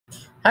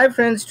Hi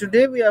friends,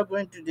 today we are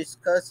going to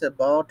discuss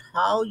about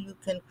how you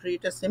can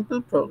create a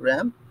simple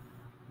program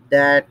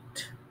that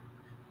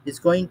is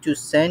going to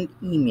send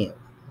email.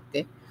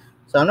 Okay,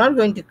 so I'm not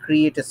going to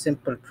create a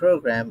simple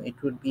program. It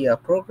would be a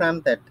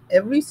program that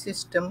every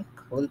system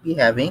will be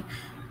having,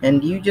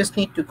 and you just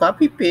need to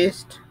copy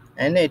paste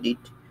and edit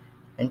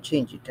and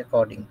change it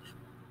accordingly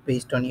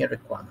based on your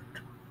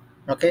requirement.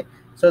 Okay,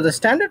 so the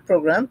standard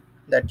program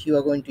that you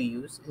are going to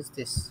use is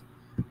this.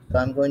 So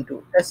I'm going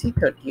to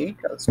SE38.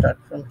 I'll start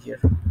from here,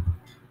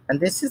 and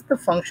this is the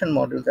function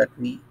module that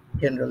we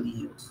generally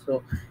use.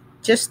 So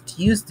just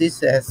use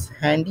this as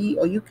handy,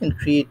 or you can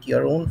create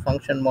your own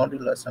function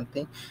module or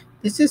something.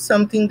 This is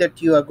something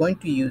that you are going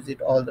to use it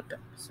all the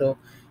time. So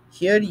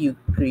here you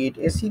create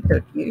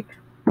SE38.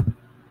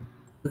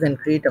 You can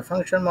create a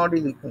function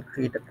module, you can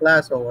create a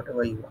class or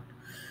whatever you want.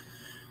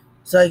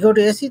 So I go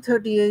to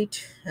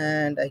SE38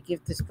 and I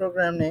give this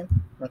program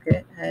name.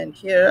 Okay, and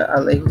here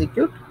I'll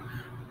execute,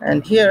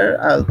 and here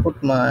I'll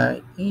put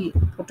my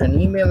put an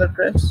email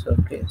address.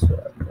 Okay, so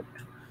I'll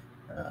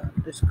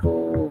put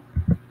disco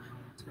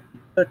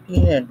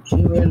 13 at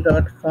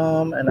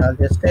gmail.com, and I'll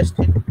just test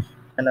it,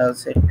 and I'll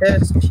say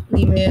test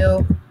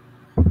email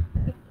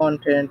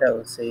content. I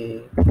will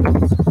say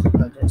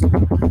I'll just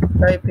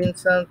type in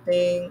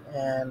something,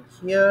 and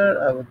here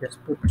I will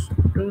just put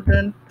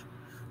student.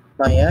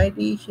 My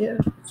ID here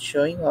it's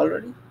showing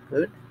already.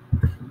 Good,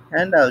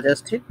 and I'll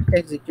just hit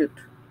execute.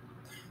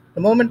 The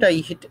moment I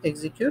hit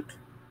execute,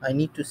 I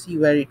need to see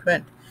where it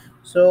went.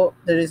 So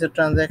there is a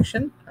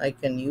transaction I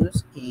can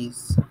use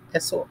is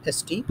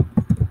SOST.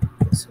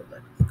 So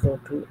let me go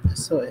to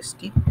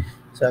SOST.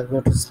 So I'll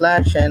go to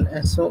slash and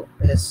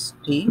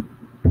SOST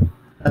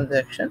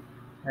transaction,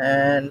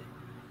 and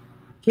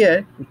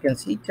here you can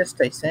see just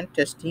I sent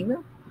test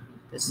email.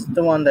 This is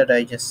the one that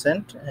I just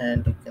sent,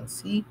 and you can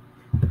see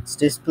it's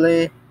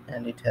display,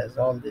 and it has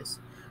all this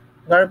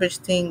garbage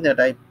thing that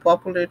I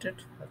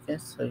populated. Okay,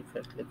 so if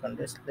I click on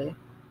display,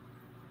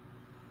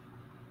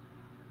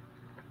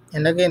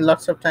 and again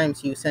lots of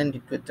times you send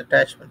it with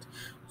attachments,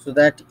 so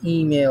that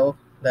email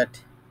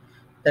that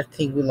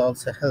thing will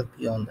also help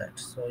you on that.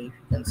 So if you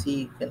can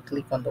see, you can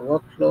click on the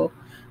workflow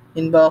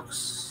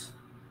inbox,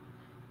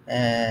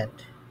 and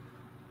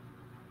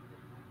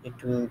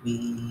it will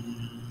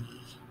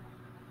be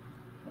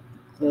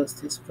close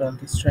this from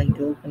this trying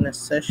to open a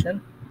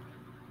session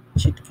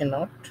which it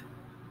cannot.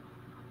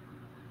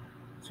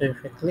 So if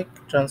I click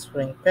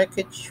transferring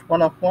package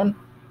one of one,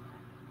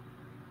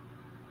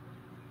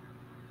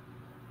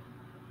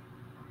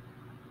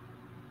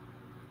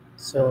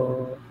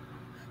 so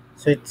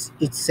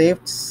it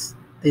saves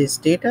this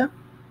data.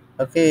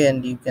 Okay,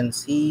 and you can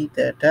see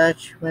the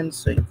attachments,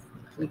 so you can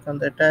click on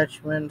the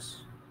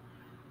attachments,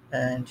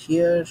 and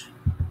here,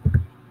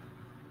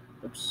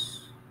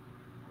 oops,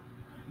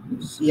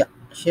 yeah,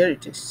 here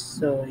it is.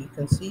 So you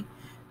can see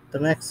the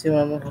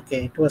maximum.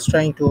 Okay, it was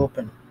trying to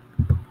open,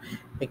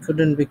 I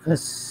couldn't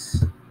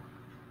because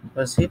it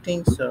was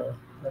hitting. So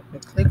let me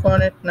click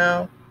on it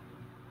now.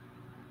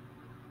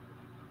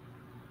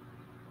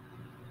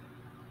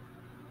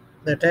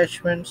 The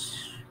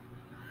attachments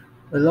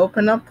will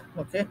open up.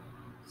 Okay,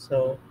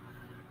 so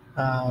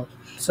uh,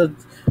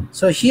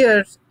 so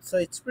here, so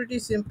it's pretty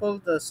simple.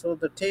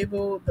 The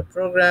table, the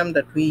program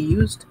that we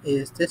used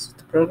is this is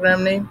the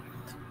program name.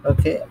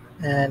 Okay,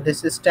 and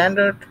this is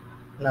standard.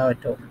 Now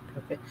it opened.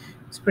 Okay,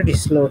 it's pretty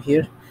slow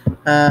here,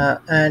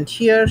 and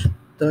here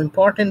the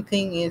important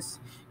thing is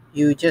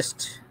you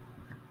just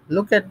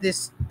look at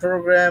this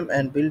program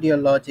and build your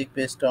logic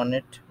based on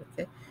it.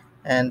 Okay,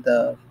 and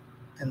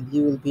and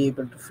you will be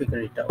able to figure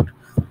it out.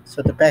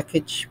 So the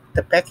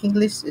packing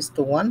list is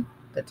the one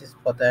that is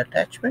for the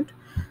attachment.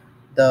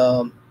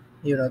 The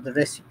the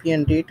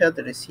recipient data,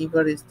 the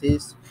receiver is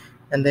this,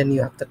 and then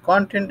you have the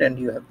content, and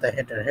you have the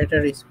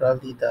header is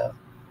probably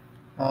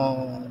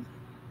um,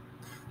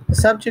 the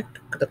subject,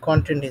 the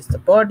content is the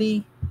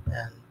body,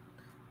 and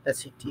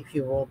that's it. If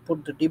you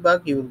put the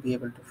debug, you will be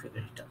able to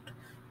figure it out.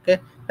 Okay,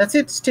 that's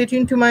it. Stay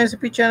tuned to my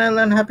SAP channel,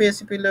 and happy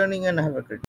SAP learning, and have a great